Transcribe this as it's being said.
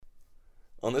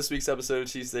On this week's episode of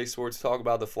Cheesesteak Sports, talk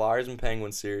about the Flyers and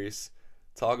Penguins series,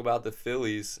 talk about the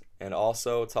Phillies, and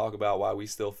also talk about why we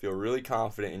still feel really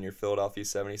confident in your Philadelphia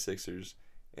 76ers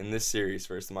in this series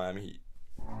versus the Miami Heat.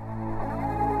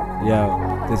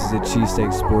 Yo, this is a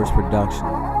Cheesesteak Sports production.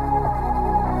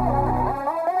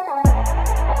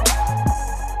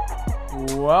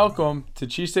 Welcome to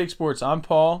Cheesesteak Sports. I'm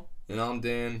Paul. And I'm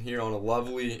Dan, here on a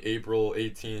lovely April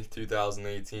 18th,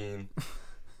 2018,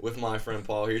 with my friend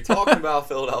Paul here, talking about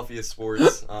Philadelphia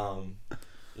sports.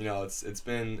 It's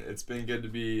been good to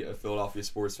be a Philadelphia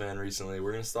sports fan recently.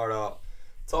 We're gonna start out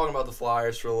talking about the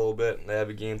Flyers for a little bit. They have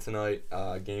a game tonight,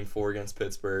 Game 4 against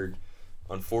Pittsburgh.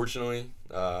 Unfortunately,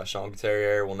 Sean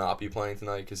Couturier will not be playing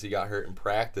tonight because he got hurt in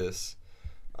practice.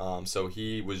 So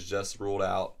he was just ruled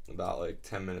out about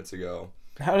 10 minutes ago.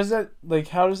 How does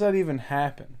that even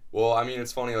happen? Well, I mean,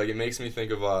 it's funny. It makes me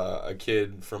think of a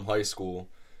kid from high school,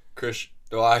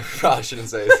 Well, I probably shouldn't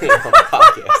say his name on the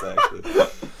podcast, actually.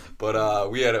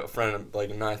 But we had a friend in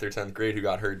 9th or 10th grade who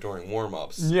got hurt during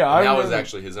warm-ups. Yeah, and that was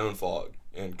actually his own fault.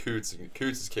 In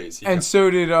Coots' case. So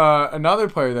did another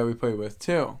player that we played with,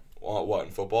 too. What,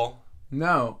 in football?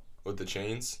 No. With the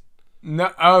chains?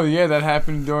 No. Oh, yeah, that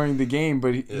happened during the game,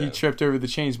 but he tripped over the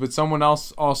chains. But someone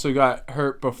else also got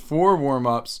hurt before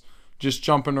warm-ups, just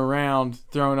jumping around,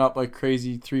 throwing up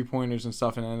crazy three-pointers and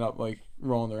stuff, and ended up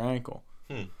rolling their ankle.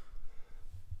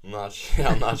 I'm not sure.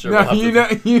 No, you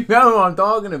know who I'm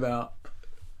talking about.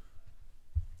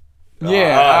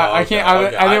 I can't.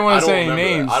 Okay. I didn't want to say any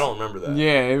names. I don't remember that.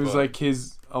 Yeah, it was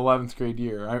his 11th grade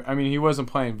year. I mean, he wasn't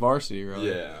playing varsity, really.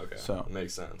 Yeah, okay. So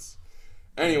makes sense.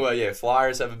 Anyway,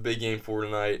 Flyers have a big Game 4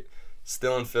 tonight.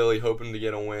 Still in Philly, hoping to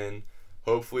get a win.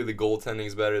 Hopefully the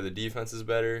goaltending's better, the defense is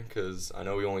better, because I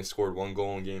know we only scored 1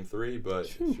 goal in Game 3, but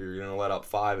if you're going to let up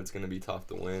 5, it's going to be tough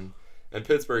to win. And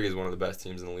Pittsburgh is one of the best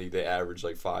teams in the league. They average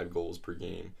 5 goals per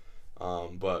game.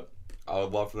 But I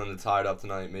would love for them to tie it up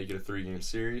tonight, make it a 3-game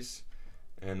series.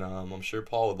 And I'm sure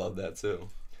Paul would love that too.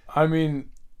 I mean,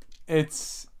 I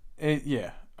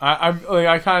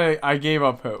gave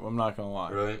up hope. I'm not gonna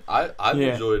lie. Really, I've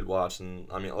enjoyed watching.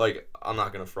 I mean, I'm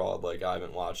not gonna fraud. I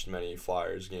haven't watched many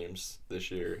Flyers games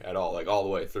this year at all, all the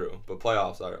way through. But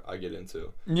playoffs, I get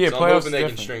into. Yeah, so playoffs. I'm hoping they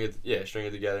can string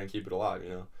it together and keep it alive.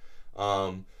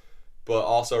 But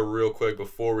also real quick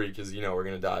before because we're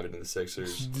gonna dive into the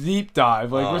Sixers. Deep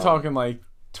dive, we're talking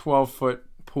 12-foot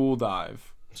pool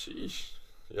dive. Sheesh.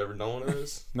 You ever done one of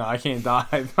those? No, I can't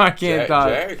dive. I can't dive.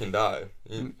 Jared can dive.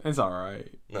 It's all right.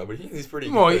 No, but he's pretty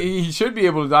good. Well, he should be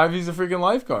able to dive. He's a freaking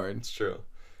lifeguard. It's true.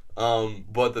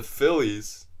 But the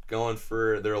Phillies going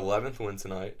for their 11th win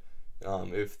tonight.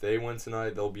 If they win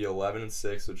tonight, they'll be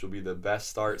 11-6, which will be the best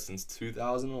start since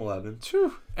 2011.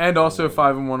 True. And also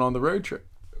 5-1 on the road trip.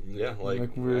 Yeah, we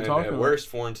were talking at about.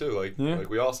 worst 4-2, like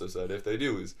we also said, if they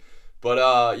do lose.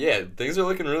 But, things are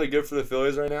looking really good for the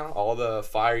Phillies right now. All the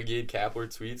Fire Gabe Kapler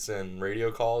tweets and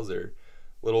radio calls are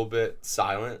a little bit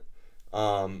silent.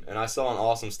 And I saw an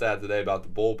awesome stat today about the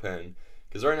bullpen.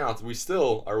 Because right now, we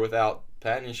still are without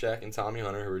Pat Neshek and Tommy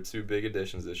Hunter, who are 2 big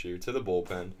additions this year to the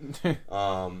bullpen.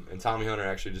 And Tommy Hunter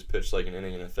actually just pitched an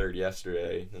inning and a third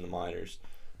yesterday in the minors.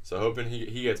 So hoping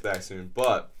he gets back soon.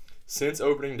 But since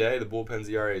opening day, the bullpen's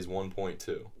ERA is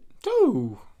 1.2.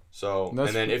 Ooh. So, and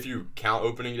then if you count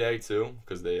opening day too,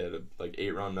 because they had a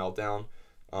 8-run meltdown,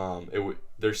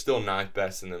 they're still 9th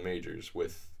best in the majors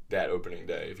with that opening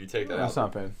day. If you take that out, that's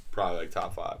not bad. Probably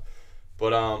top 5.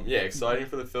 But exciting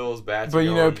for the Phils. Bats.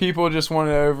 But people just want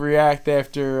to overreact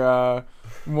after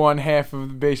one half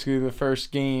of basically the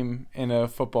first game in a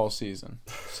football season.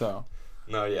 So.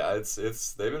 No, yeah, it's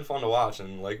they've been fun to watch,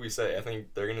 and like we say, I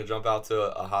think they're gonna jump out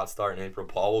to a hot start in April.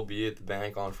 Paul will be at the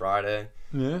bank on Friday.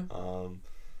 Yeah.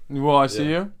 Will I see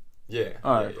you? Yeah.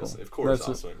 All right, cool. Of course,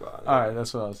 I'll swing by. All right,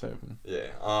 that's what I was hoping. Yeah.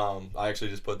 I actually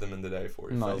just put them in today for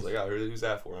you. Nice. So I was like, who's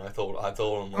that for? And I told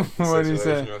him what did he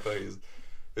say?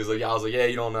 He's like, I was like,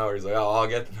 you don't know her. He's like, I'll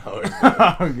get to know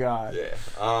her. Oh God. Yeah.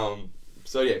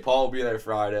 Paul will be there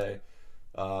Friday.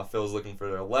 Phil's looking for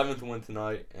their 11th win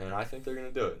tonight, and I think they're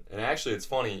gonna do it. And actually, it's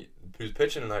funny. Who's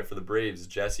pitching tonight for the Braves?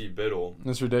 Jesse Biddle.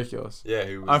 That's ridiculous. Yeah,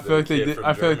 who was I feel like they did.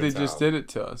 I feel like they Germantown. just did it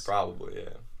to us. Probably,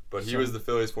 yeah. But he was the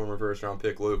Phillies' former first-round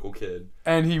pick, local kid.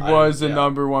 And he was the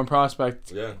number 1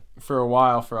 prospect for a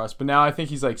while for us. But now I think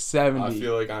he's 70. I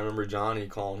feel like I remember Johnny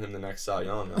calling him the next Cy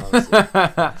Young, honestly.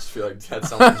 I just feel like that's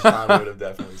something Johnny would have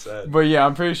definitely said. But yeah,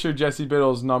 I'm pretty sure Jesse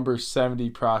Biddle's number 70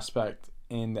 prospect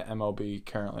in the MLB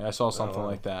currently. I saw something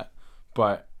like that.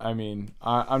 But, I mean,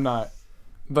 I'm not...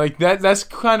 that's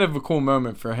kind of a cool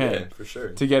moment for him. Yeah, for sure.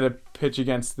 To get a pitch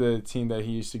against the team that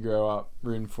he used to grow up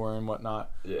rooting for and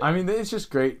whatnot. Yeah. I mean, it's just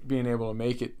great being able to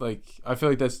make it. I feel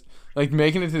like that's...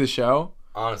 making it to the show,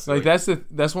 Honestly, like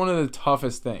that's one of the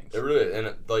toughest things. It really is.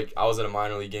 And like I was at a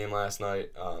minor league game last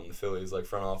night. The Phillies like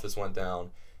front office went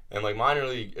down, and like minor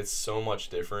league, it's so much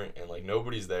different, and like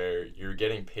nobody's there. You're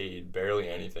getting paid barely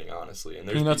anything, honestly. And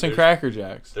Peanuts and Cracker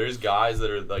Jacks. There's guys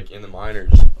that are like in the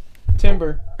minors.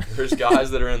 Timber. There's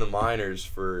guys that are in the minors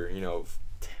for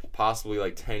possibly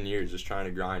like 10 years just trying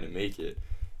to grind and make it.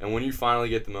 And when you finally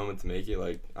get the moment to make it,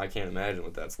 like, I can't imagine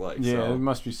what that's like. Yeah, so, it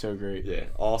must be so great. Yeah,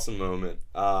 awesome moment.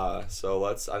 So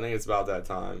I think it's about that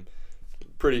time.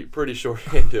 Pretty short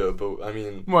into it, but I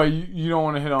mean. Well, you don't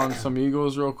want to hit on some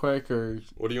Eagles real quick, or?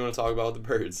 What do you want to talk about with the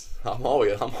Birds? I'm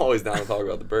always down to talk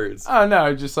about the Birds. I don't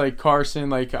know, just like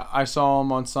Carson, like I saw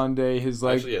him on Sunday, his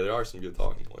legs. Actually, yeah, there are some good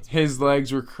talking points. His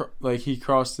legs were, he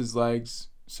crossed his legs,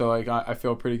 so like I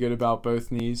feel pretty good about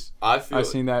both knees. I've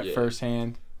seen that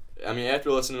firsthand. I mean, after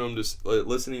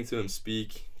listening to him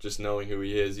speak, just knowing who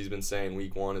he is, he's been saying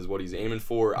week 1 is what he's aiming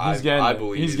for. I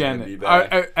believe he's going to be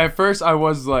back. At first, I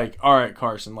was like, all right,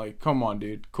 Carson, like, come on,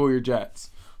 dude, cool your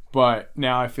jets. But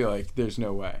now I feel like there's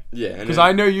no way. Yeah. Because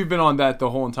I know you've been on that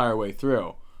the whole entire way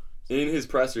through. In his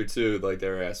presser, too, like, they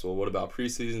were asked, well, what about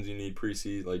preseason? Do you need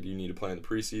preseason? Like, do you need to play in the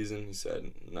preseason? He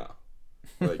said, no.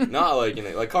 Like, not like in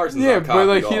it. Like, Carson's not cocky but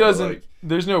like, at he all, doesn't, like,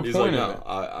 there's no he's point like, in no, it.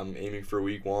 I'm aiming for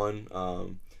week 1.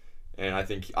 And I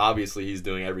think, obviously, he's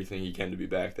doing everything he can to be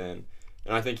back then.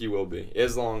 And I think he will be.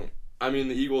 The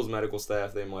Eagles medical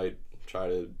staff, they might try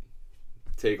to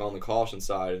take on the caution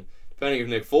side. Depending if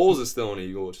Nick Foles is still an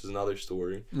Eagle, which is another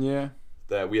story. Yeah.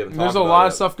 That we haven't talked about. There's a lot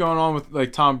of stuff going on with,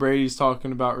 like, Tom Brady's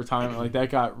talking about retirement. Like, that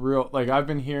got real. Like, I've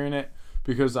been hearing it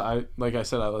because, I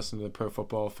listen to the Pro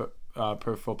Football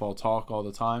Talk all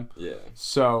the time. Yeah.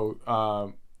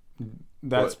 So,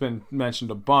 that's been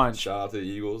mentioned a bunch. Shout out to the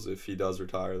Eagles if he does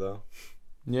retire, though.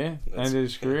 Yeah, end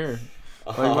his career.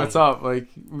 Like, what's up? Like,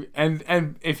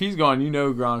 and if he's gone,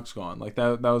 Gronk's gone. Like,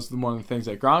 that was one of the things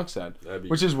that Gronk said,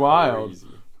 which is wild. Crazy.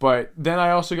 But then I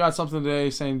also got something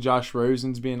today saying Josh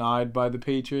Rosen's being eyed by the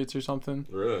Patriots or something.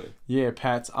 Really? Yeah,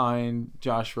 Pat's eyeing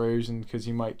Josh Rosen because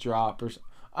he might drop or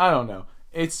I don't know.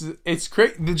 It's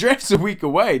crazy. The draft's a week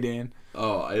away, Dan.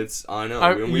 Oh, I know.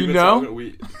 I do.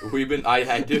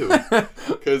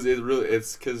 Because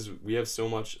because we have so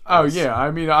much. Oh yeah,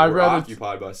 I mean, I'd rather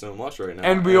occupied by so much right now,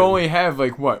 and we only have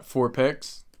like what 4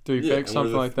 picks, 3 picks,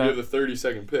 something like that. We have the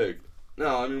 32nd pick.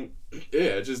 No, I mean,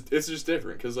 yeah, it's just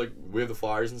different because like we have the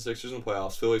Flyers and Sixers in the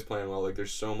playoffs. Philly's playing well. Like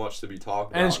there's so much to be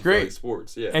talked about. And it's great. Philly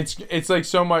sports, yeah. It's like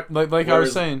so much like I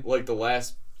was saying. Like the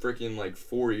last freaking like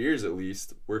 4 years at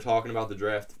least, we're talking about the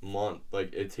draft month.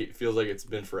 Like it feels like it's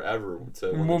been forever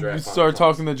to when the draft. We start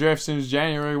talking the draft as soon as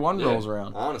January 1 rolls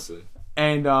around. Honestly.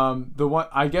 And the one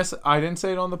I guess I didn't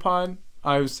say it on the pod.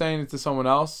 I was saying it to someone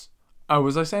else.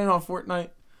 Was I saying it on Fortnite?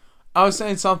 I was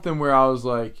saying something where I was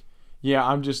like, yeah,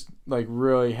 I'm just like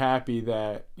really happy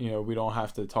that we don't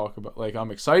have to talk about. Like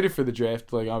I'm excited for the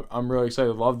draft. Like I'm really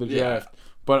excited. Love the draft. Yeah.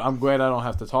 But I'm glad I don't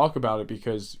have to talk about it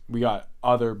because we got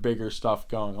other bigger stuff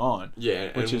going on.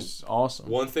 Yeah, which is awesome.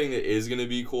 One thing that is going to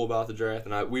be cool about the draft,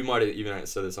 and we might have even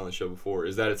said this on the show before,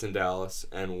 is that it's in Dallas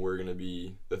and we're going to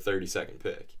be the 32nd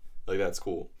pick. Like that's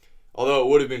cool. Although it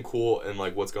would have been cool and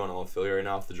like what's going on with Philly right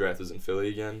now if the draft was in Philly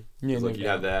again. Yeah, like you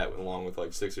have that along with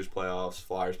like Sixers playoffs,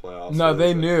 Flyers playoffs. No,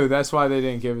 they knew. That's why they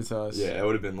didn't give it to us. Yeah, it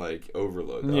would have been like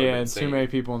overload. Yeah, too many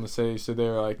people in the city, so they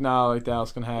were like, "Nah, like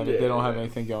Dallas can have it. They don't have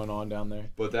anything going on down there."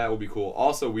 But that would be cool.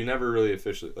 Also, we never really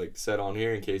officially like said on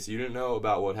here in case you didn't know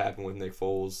about what happened with Nick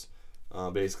Foles.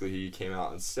 Basically, he came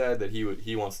out and said that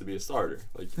he wants to be a starter.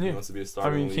 Like he wants to be a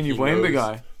starter. I mean, can you blame the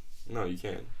guy? No, you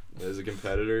can't. As a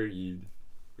competitor, you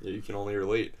can only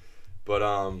relate. But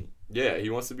yeah, he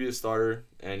wants to be a starter,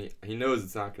 and he knows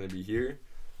it's not going to be here.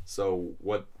 So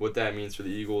what that means for the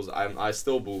Eagles, I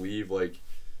still believe like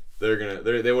they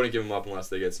wouldn't give him up unless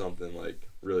they get something like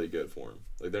really good for him.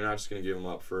 Like they're not just going to give him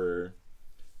up for,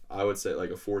 I would say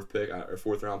like a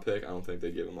 4th round pick. I don't think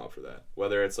they'd give him up for that.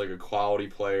 Whether it's like a quality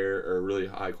player or a really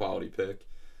high quality pick,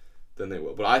 then they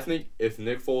will. But I think if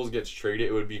Nick Foles gets traded,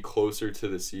 it would be closer to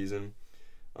the season.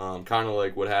 Kind of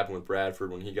like what happened with Bradford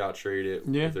when he got traded.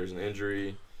 Yeah. If there's an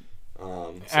injury.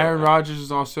 Aaron Rodgers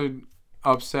is also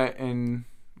upset in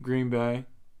Green Bay.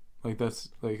 Like that's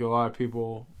like a lot of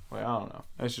people. Like I don't know.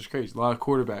 That's just crazy. A lot of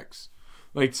quarterbacks.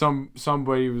 Like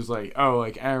somebody was like, oh,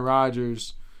 like Aaron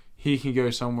Rodgers, he can go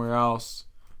somewhere else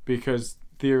because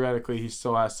theoretically he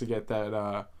still has to get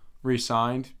that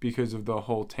re-signed because of the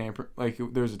whole like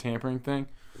there's a tampering thing.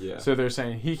 Yeah. So they're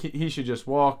saying he should just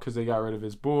walk because they got rid of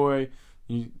his boy.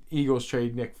 Eagles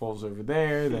trade Nick Foles over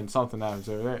there, then something happens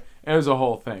over there. It was a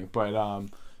whole thing, but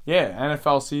Yeah,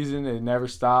 NFL season, it never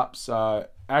stops.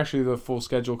 Actually, the full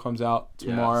schedule comes out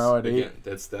tomorrow at 8.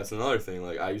 That's another thing.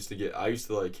 Like I used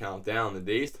to like count down the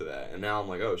days to that, and now I'm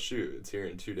like, oh shoot, it's here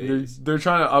in 2 days. They're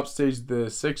trying to upstage the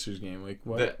Sixers game. Like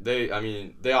what? They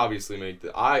obviously make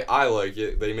I like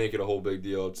it. They make it a whole big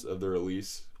deal of the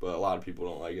release, but a lot of people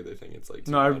don't like it. They think it's like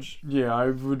too much. I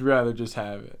would rather just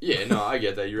have it. Yeah, no, I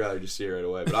get that. You'd rather just see it right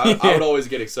away. But I would always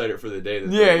get excited for the day that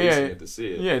they're releasing it to see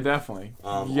it. Yeah, definitely.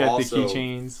 You get also, the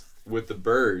keychains. With the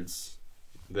birds,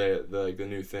 the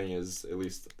new thing is, at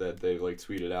least that they like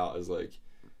tweeted out, is like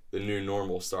the new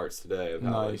normal starts today. Of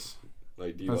how, nice.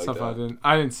 Like, do you like that?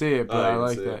 I didn't see it, but I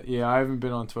like that. Yeah, I haven't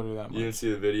been on Twitter that much. You didn't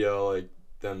see the video, like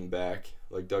them back,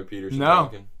 like Doug Peterson no.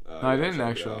 talking? No, I didn't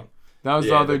actually. That was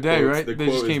the other day, right? They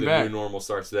just came back. The new normal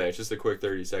starts today. It's just a quick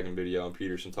 30-second video on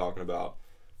Peterson talking about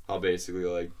how basically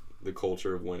like the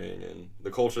culture of winning and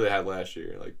the culture they had last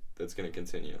year, like that's gonna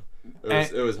continue.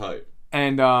 It was hype.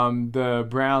 And the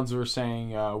Browns were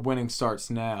saying winning starts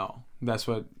now. That's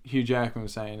what Hugh Jackman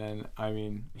was saying. And, I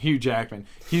mean, Hugh Jackson.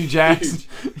 Hugh Jackson.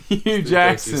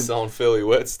 He's selling Philly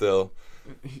wit still.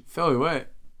 Philly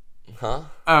wit? Huh?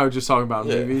 Oh, just talking about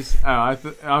movies? Oh,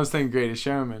 I was thinking Greatest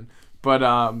Showman. But,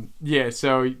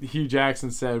 so Hugh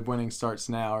Jackson said winning starts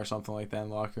now or something like that in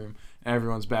the locker room. And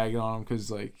everyone's bagging on him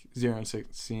because, like,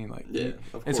 0-16. Like,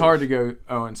 it's hard to go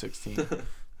 0-16.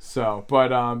 So,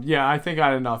 but I think I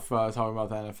had enough talking about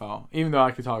the NFL, even though I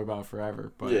could talk about it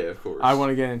forever. But yeah, of course. I want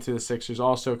to get into the Sixers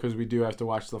also because we do have to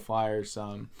watch the Flyers.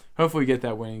 Hopefully, get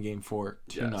that winning game 4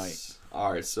 tonight. Yes.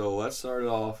 All right, so let's start it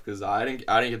off because I didn't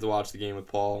get to watch the game with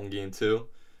Paul in Game 2,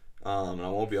 and I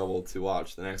won't be able to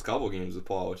watch the next couple games with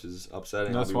Paul, which is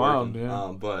upsetting. That's wild,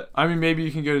 yeah. But I mean, maybe you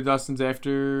can go to Dustin's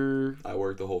after. I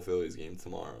work the whole Phillies game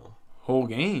tomorrow. Whole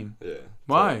game? Yeah.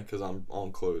 Why? Because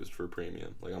I'm closed for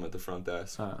premium. Like, I'm at the front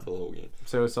desk for the whole game.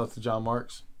 So it's up to John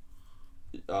Marks?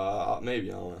 Maybe, I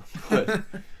don't know.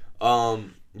 But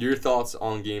your thoughts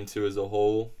on Game 2 as a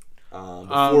whole?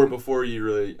 Before you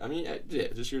really... I mean,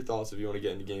 just your thoughts if you want to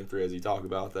get into Game 3 as you talk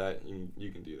about that.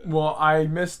 You can do that. Well, I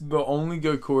missed the only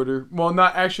good quarter. Well,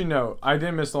 no. I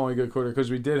didn't miss the only good quarter because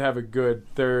we did have a good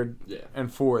third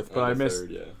and fourth. But I missed...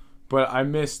 But I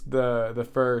missed the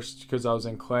first because I was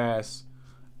in class,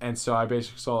 and so I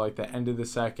basically saw like the end of the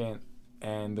second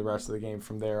and the rest of the game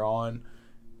from there on.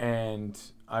 And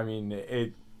I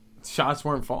mean, shots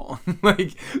weren't falling.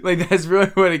 like that's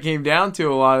really what it came down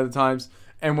to a lot of the times.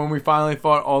 And when we finally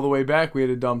fought all the way back, we had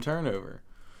a dumb turnover.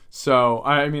 So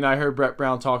I mean, I heard Brett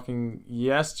Brown talking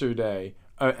yesterday,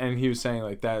 and he was saying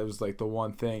like that was like the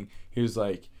one thing. He was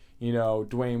like,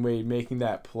 Dwayne Wade making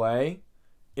that play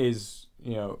is.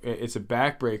 It's a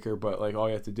backbreaker, but like all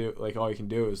you can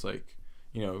do is like,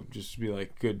 just be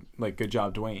like good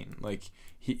job, Dwayne. Like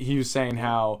he was saying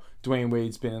how Dwayne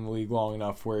Wade's been in the league long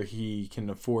enough where he can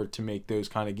afford to make those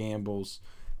kind of gambles,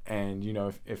 and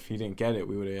if he didn't get it,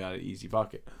 we would have had an easy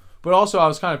bucket. But also, I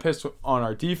was kind of pissed on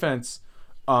our defense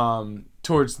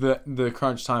towards the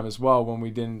crunch time as well when we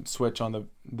didn't switch on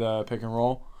the pick and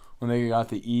roll when they got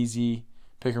the easy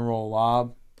pick and roll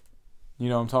lob. You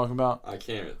know what I'm talking about? I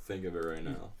can't think of it right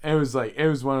now. It was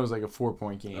when it was like a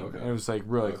 4-point game. Okay. It was like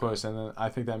really close, and then I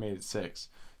think that made it 6.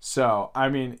 So I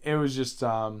mean, it was just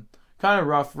kind of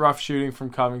rough shooting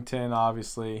from Covington.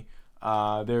 Obviously,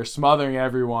 they're smothering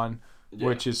everyone,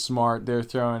 which is smart. They're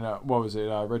throwing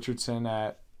Richardson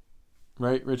at.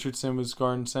 Right, Richardson was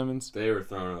guarding Simmons. They were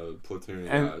throwing a platoon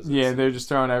of guys. Yeah, they're just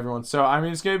throwing everyone. So I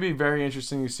mean, it's going to be very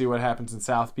interesting to see what happens in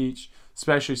South Beach,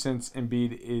 especially since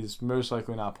Embiid is most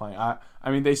likely not playing. I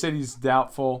mean, they said he's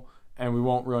doubtful, and we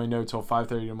won't really know till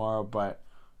 5:30 tomorrow. But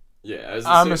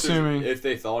I'm assuming if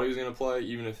they thought he was going to play,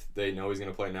 even if they know he's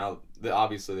going to play now,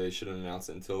 obviously they shouldn't announce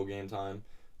it until game time.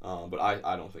 But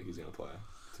I don't think he's going to play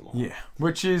tomorrow. Yeah,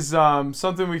 which is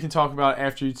something we can talk about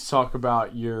after you talk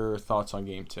about your thoughts on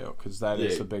Game 2, because that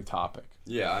is a big topic.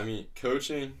 Yeah, I mean,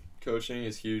 coaching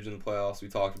is huge in the playoffs. We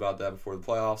talked about that before the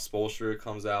playoffs. Spoelstra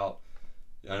comes out.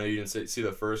 I know you didn't see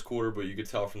the first quarter, but you could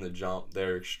tell from the jump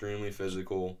they're extremely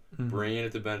physical, bringing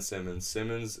it to Ben Simmons.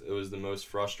 Simmons, it was the most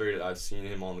frustrated I've seen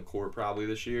him on the court probably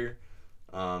this year.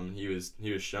 He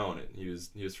was showing it.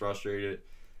 He was frustrated.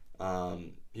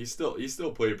 He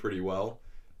still played pretty well.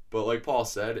 But like Paul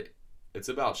said, it's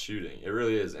about shooting. It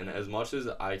really is. And as much as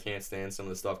I can't stand some of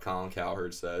the stuff Colin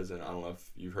Cowherd says, and I don't know if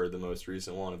you've heard the most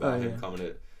recent one about him coming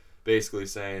to basically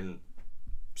saying,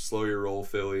 slow your roll,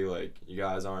 Philly. Like, you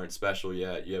guys aren't special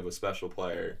yet. You have a special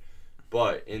player.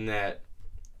 But in that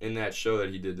show that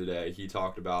he did today, he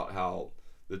talked about how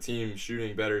the team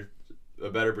shooting a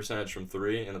better percentage from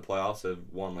 3 in the playoffs have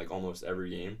won like almost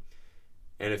every game.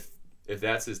 And if if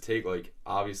that's his take, like,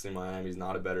 obviously Miami's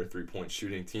not a better 3-point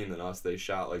shooting team than us. They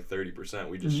shot like 30%.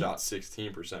 We just shot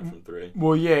 16% from 3.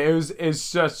 Well, yeah, it's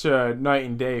such a night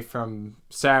and day from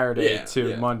Saturday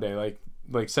to Monday.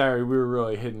 Like Saturday, we were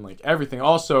really hitting like everything.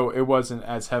 Also, it wasn't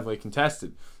as heavily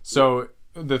contested, so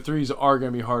the threes are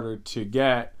going to be harder to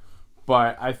get.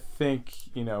 But I think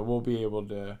we'll be able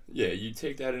to. Yeah, you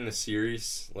take that in a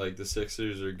series. Like the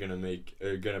Sixers are gonna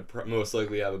most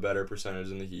likely have a better percentage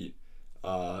than the Heat.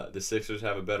 The Sixers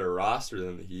have a better roster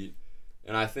than the Heat,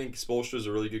 and I think Spoelstra's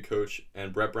a really good coach.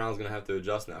 And Brett Brown's gonna have to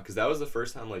adjust now because that was the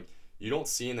first time like. You don't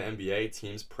see in the NBA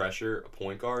teams pressure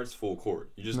point guards full court.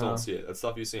 You just don't see it. That's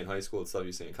stuff you see in high school. It's stuff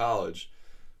you see in college.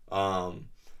 I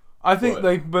think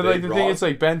the thing is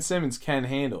like Ben Simmons can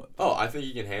handle it. Oh, I think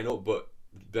he can handle it, but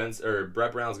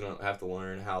Brett Brown's gonna have to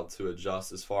learn how to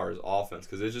adjust as far as offense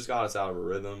because it just got us out of a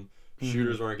rhythm.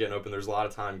 Shooters weren't getting open. There's a lot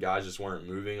of time guys just weren't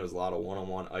moving. It was a lot of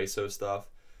one-on-one ISO stuff.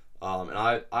 And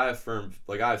I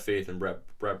have faith in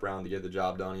Brett Brown to get the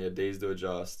job done. He had days to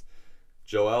adjust.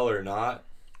 Joel or not.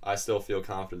 I still feel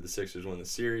confident the Sixers win the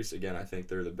series. Again, I think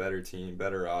they're the better team,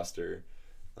 better roster.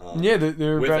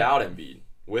 They're without Embiid.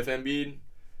 With Embiid,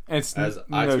 I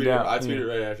tweeted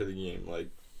right after the game, like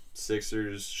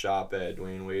Sixers shot bad.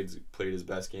 Dwayne Wade's played his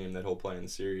best game that he'll play in the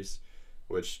series,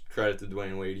 which credit to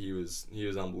Dwayne Wade, he was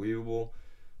unbelievable.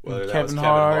 Whether that was Kevin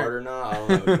Hart or not, I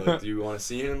don't know. Like, do you want to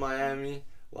see him in Miami?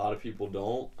 A lot of people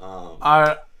don't.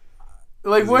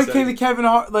 What came to Kevin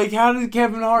Hart? Like, how did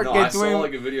Kevin Hart get Dwayne? I saw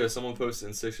like a video someone posted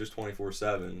in Sixers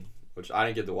 24/7, which I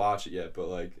didn't get to watch it yet, but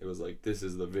like it was like this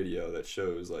is the video that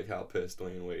shows like how pissed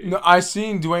Dwayne Wade. No, I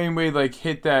seen Dwayne Wade like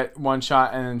hit that one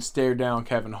shot and then stare down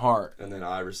Kevin Hart. And then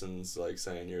Iverson's like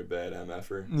saying you're a bad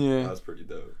MFer. Yeah, that's pretty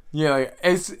dope. Yeah, like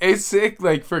it's sick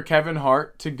like for Kevin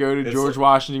Hart to go to George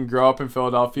Washington, grow up in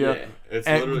Philadelphia,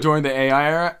 during the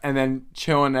AI era, and then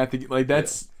chilling at the like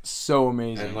that's. So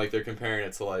amazing. And like they're comparing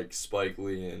it to like Spike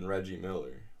Lee and Reggie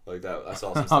Miller. Like that I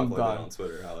saw some stuff like that on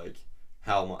Twitter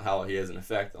how he has an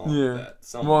effect on that.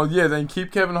 Well, then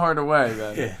keep Kevin Hart away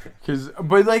then.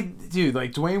 But like dude,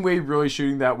 like Dwayne Wade really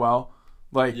shooting that well.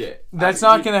 Like that's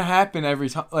not going to happen every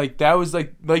time. Like that was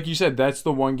like you said that's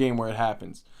the one game where it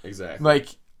happens. Exactly. Like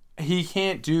he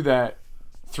can't do that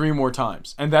 3 more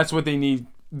times. And that's what they need.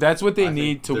 That's what they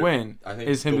need to win. I think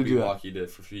is him to do that. Lucky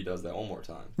if he does that one more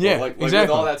time. Yeah, exactly. With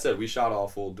all that said, we shot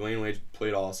awful. Dwayne Wade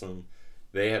played awesome.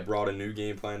 They had brought a new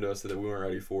game plan to us that we weren't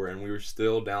ready for, and we were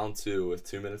still down 2 with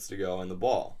 2 minutes to go in the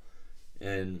ball.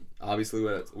 And obviously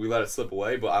we let it slip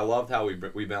away, but I loved how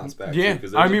we bounced back. Yeah,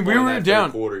 too, I mean we were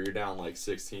down. Quarter, you're down like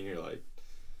 16. You're like,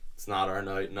 it's not our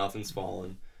night. Nothing's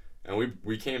falling. And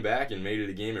we came back and made it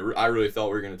a game. I really felt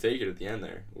we were going to take it at the end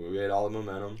there. We had all the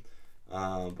momentum.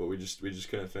 But we just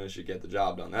couldn't finish it, get the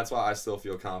job done. That's why I still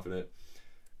feel confident.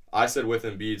 I said with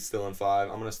Embiid still in 5,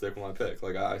 I'm gonna stick with my pick.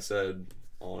 Like I said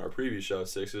on our preview show,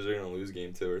 Sixers are gonna lose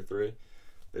game 2 or 3.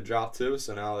 They dropped 2,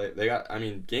 so now they got. I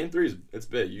mean, game 3 it's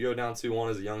big. You go down 2-1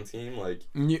 as a young team, like.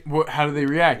 How do they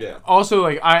react? Yeah. Also,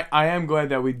 like I am glad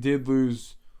that we did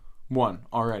lose 1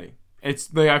 already.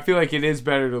 It's like I feel like it is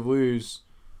better to lose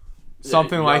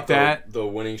something like that. The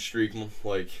winning streak,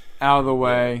 like. Out of the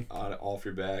way, off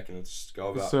your back, and it's go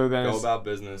about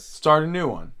business. Start a new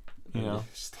one,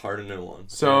 Start a new one.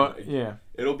 So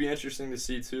it'll be interesting to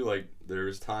see too. Like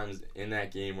there's times in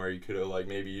that game where you could have like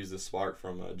maybe used the spark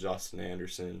from Justin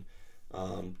Anderson.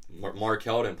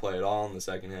 Markelle didn't play at all in the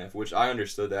second half, which I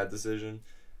understood that decision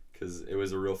because it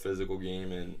was a real physical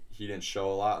game and he didn't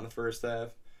show a lot in the first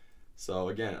half. So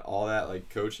again, all that like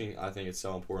coaching, I think it's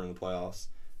so important in the playoffs.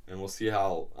 And we'll see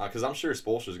how, because I'm sure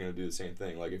Spoelstra's going to do the same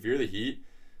thing. Like, if you're the Heat,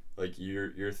 like,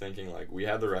 you're thinking, like, we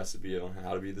have the recipe on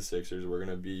how to be the Sixers. We're going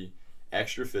to be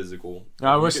extra physical.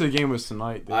 I wish the game was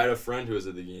tonight, dude. I had a friend who was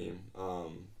at the game.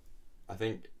 I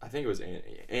think it was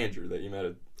Andrew that you met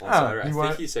on Saturday. I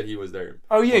think he said he was there.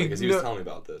 Oh, yeah. Because he was telling me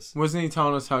about this. Wasn't he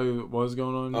telling us how it was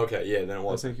going on? Okay, yeah, then it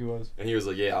was. I think he was. And he was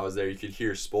like, yeah, I was there. You could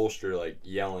hear Spoelstra, like,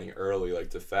 yelling early, like,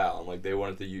 to foul. And, like, they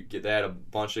wanted to they had a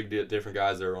bunch of different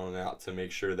guys that were running out to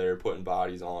make sure they were putting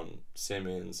bodies on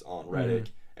Simmons, on Redick,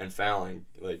 and fouling,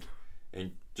 like,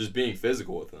 and just being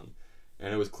physical with them.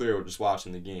 And it was clear just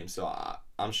watching the game. So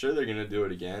I'm sure they're going to do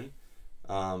it again.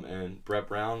 And Brett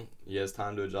Brown, he has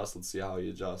time to adjust. Let's see how he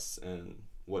adjusts and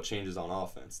what changes on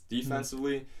offense.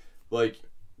 Defensively, like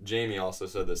Jamie also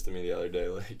said this to me the other day,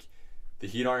 like the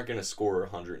Heat aren't going to score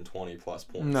 120 plus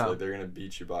points. No. Like they're going to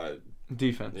beat you by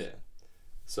defense. Yeah.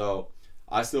 So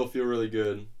I still feel really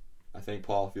good. I think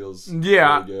Paul feels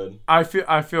really good. I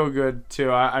feel good too.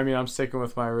 I mean I'm sticking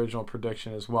with my original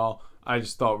prediction as well. I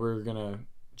just thought we were gonna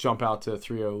jump out to a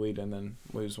 3-0 lead and then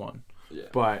lose 1. Yeah.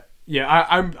 But yeah,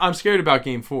 I'm scared about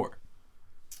game 4.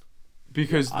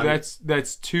 because that's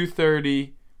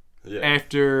 2:30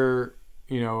 after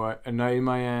a night in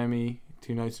Miami,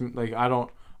 2 nights. Like I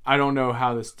don't know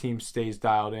how this team stays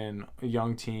dialed in. A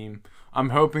young team.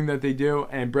 I'm hoping that they do,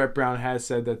 and Brett Brown has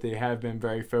said that they have been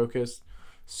very focused.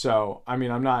 So I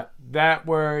mean, I'm not that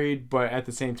worried, but at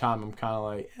the same time, I'm kind of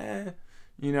like,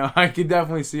 I could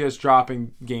definitely see us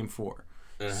dropping Game 4.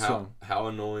 And how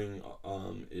annoying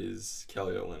is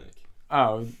Kelly Olynyk?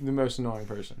 Oh, the most annoying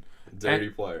person. Dirty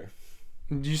player.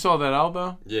 You saw that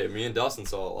elbow? Yeah, me and Dustin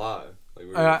saw it live. Like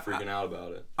we were freaking out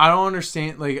about it. I don't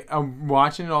understand. Like I'm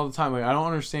watching it all the time. Like I don't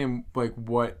understand like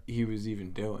what he was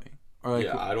even doing. Or like,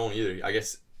 I don't either. I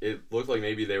guess it looked like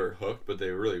maybe they were hooked, but they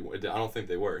really. I don't think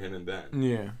they were. Him and Ben.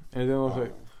 Yeah, it didn't look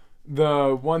like.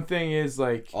 The one thing is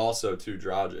like. Also, too,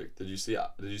 Dragic. Did you see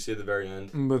at the very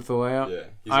end? With the layout? Yeah.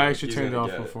 I actually turned it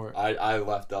off before it. I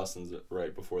left Dustin's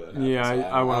right before that happened. Yeah, so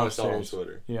I went saw it upstairs. on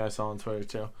Twitter. Yeah, I saw it on Twitter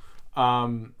too.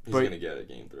 He's gonna get it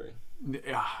Game 3.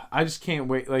 I just can't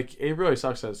wait. Like it really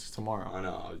sucks that it's tomorrow. I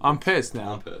know. I'm pissed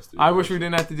now. I'm pissed. Dude. I wish we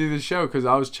didn't have to do this show because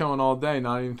I was chilling all day,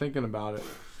 not even thinking about it.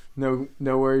 No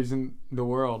worries in the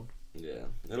world. Yeah,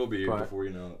 it'll be here before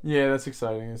you know it. Yeah, that's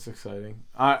exciting. It's exciting.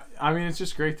 I mean, it's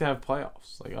just great to have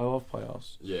playoffs. Like I love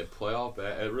playoffs. Yeah, playoff.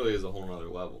 It really is a whole nother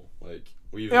level. Like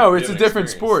it's a different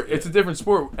sport. Yeah. It's a different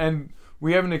sport, and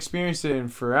we haven't experienced it in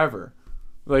forever.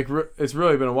 Like it's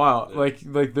really been a while. Yeah.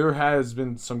 Like there has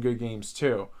been some good games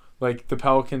too. Like the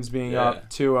Pelicans being up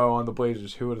 2-0 on the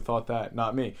Blazers. Who would have thought that?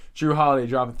 Not me. Jrue Holiday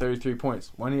dropping 33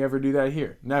 points. When did he ever do that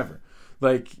here? Never.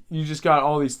 Like you just got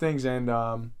all these things, and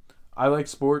I like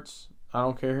sports. I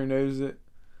don't care who knows it.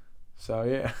 So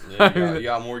yeah. You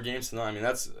got more games tonight. I mean,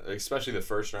 that's especially the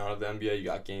first round of the NBA. You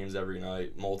got games every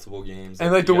night, multiple games.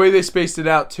 And like the way they spaced it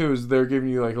out too is they're giving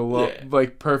you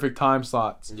like perfect time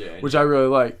slots. Yeah. Which I really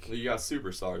like. You got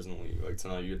superstars in the league. Like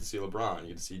tonight, you get to see LeBron. You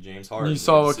get to see James Harden. You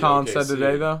saw what Colin said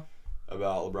today though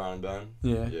about LeBron and Ben.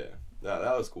 Yeah. Yeah.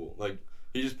 That was cool. Like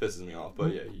he just pisses me off,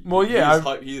 but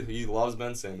he loves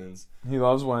Ben Simmons. He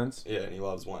loves Wentz. Yeah, and he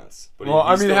loves Wentz. But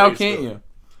how can't you?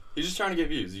 He's just trying to get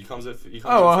views. He comes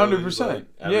 100%.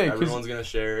 Everyone's gonna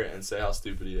share it and say how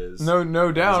stupid he is.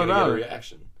 No doubt about it.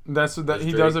 Reaction. That's what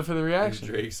he does it for the reaction.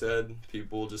 Drake said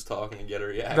people just talking to get a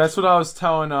reaction. That's what I was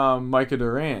telling Micah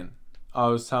Duran. I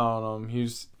was telling him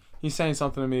he's saying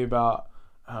something to me about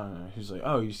I don't know. He's like,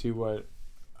 oh, you see what?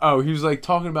 Oh, he was like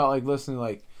talking about like listening to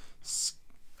like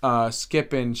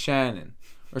Skip and Shannon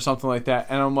or something like that,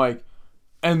 and I'm like,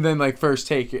 and then like First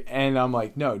Take, and I'm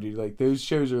like, no, dude, like those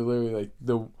shows are literally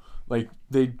like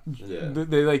they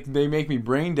make me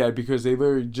brain dead because they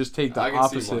literally just take the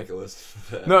opposite.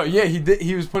 No, yeah, he did.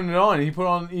 He was putting it on. He put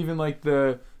on even like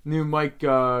the new Mike. Get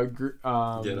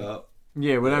Up.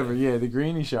 Yeah, whatever. Yeah, the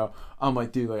Greeny show. I'm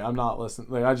like, dude, like I'm not listening.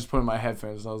 Like I just put in my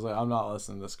headphones and I was like, I'm not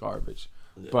listening to this garbage.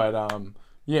 Yeah. But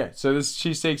yeah. So this is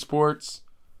Cheesesteak Sports.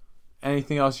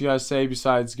 Anything else you guys say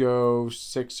besides go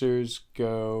Sixers,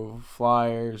 go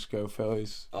Flyers, go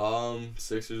Phillies?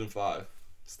 Sixers and 5.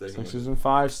 Sixers and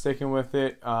 5, sticking with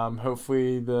it.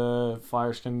 Hopefully the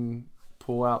Flyers can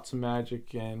pull out some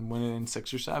magic and win it in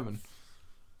 6 or 7.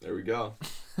 There we go.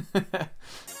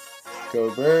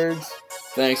 Go Birds.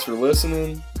 Thanks for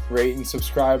listening. Rate and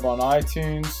subscribe on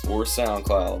iTunes or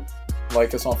SoundCloud.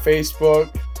 Like us on Facebook,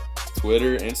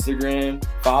 Twitter, Instagram.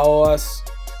 Follow us.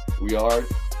 We are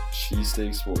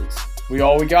Cheesesteak Sports. We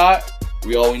all we got.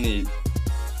 We all we need.